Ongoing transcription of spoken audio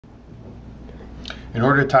In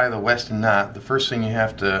order to tie the Westin knot, the first thing you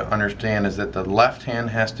have to understand is that the left hand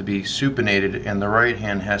has to be supinated and the right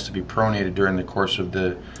hand has to be pronated during the course of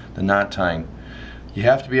the knot tying. You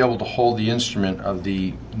have to be able to hold the instrument of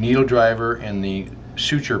the needle driver and the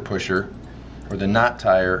suture pusher, or the knot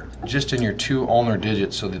tyer, just in your two ulnar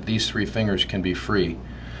digits so that these three fingers can be free.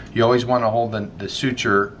 You always want to hold the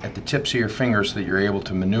suture at the tips of your fingers so that you're able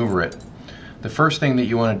to maneuver it. The first thing that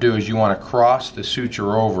you want to do is you want to cross the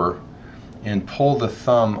suture over and pull the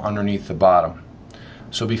thumb underneath the bottom.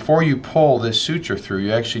 So before you pull this suture through,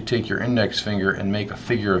 you actually take your index finger and make a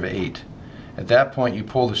figure of 8. At that point you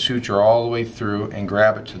pull the suture all the way through and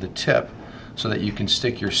grab it to the tip so that you can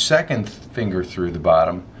stick your second finger through the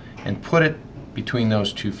bottom and put it between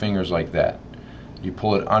those two fingers like that. You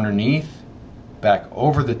pull it underneath, back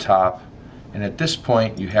over the top, and at this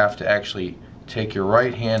point you have to actually take your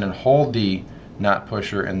right hand and hold the knot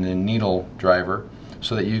pusher and the needle driver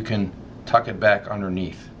so that you can tuck it back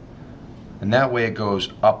underneath, and that way it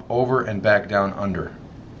goes up, over, and back down under.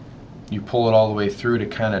 You pull it all the way through to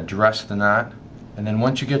kind of dress the knot, and then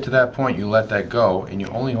once you get to that point you let that go and you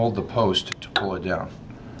only hold the post to pull it down.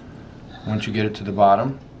 Once you get it to the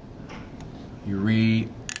bottom, you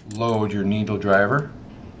reload your needle driver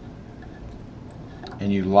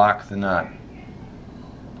and you lock the knot,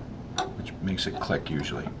 which makes it click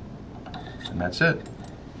usually, and that's it.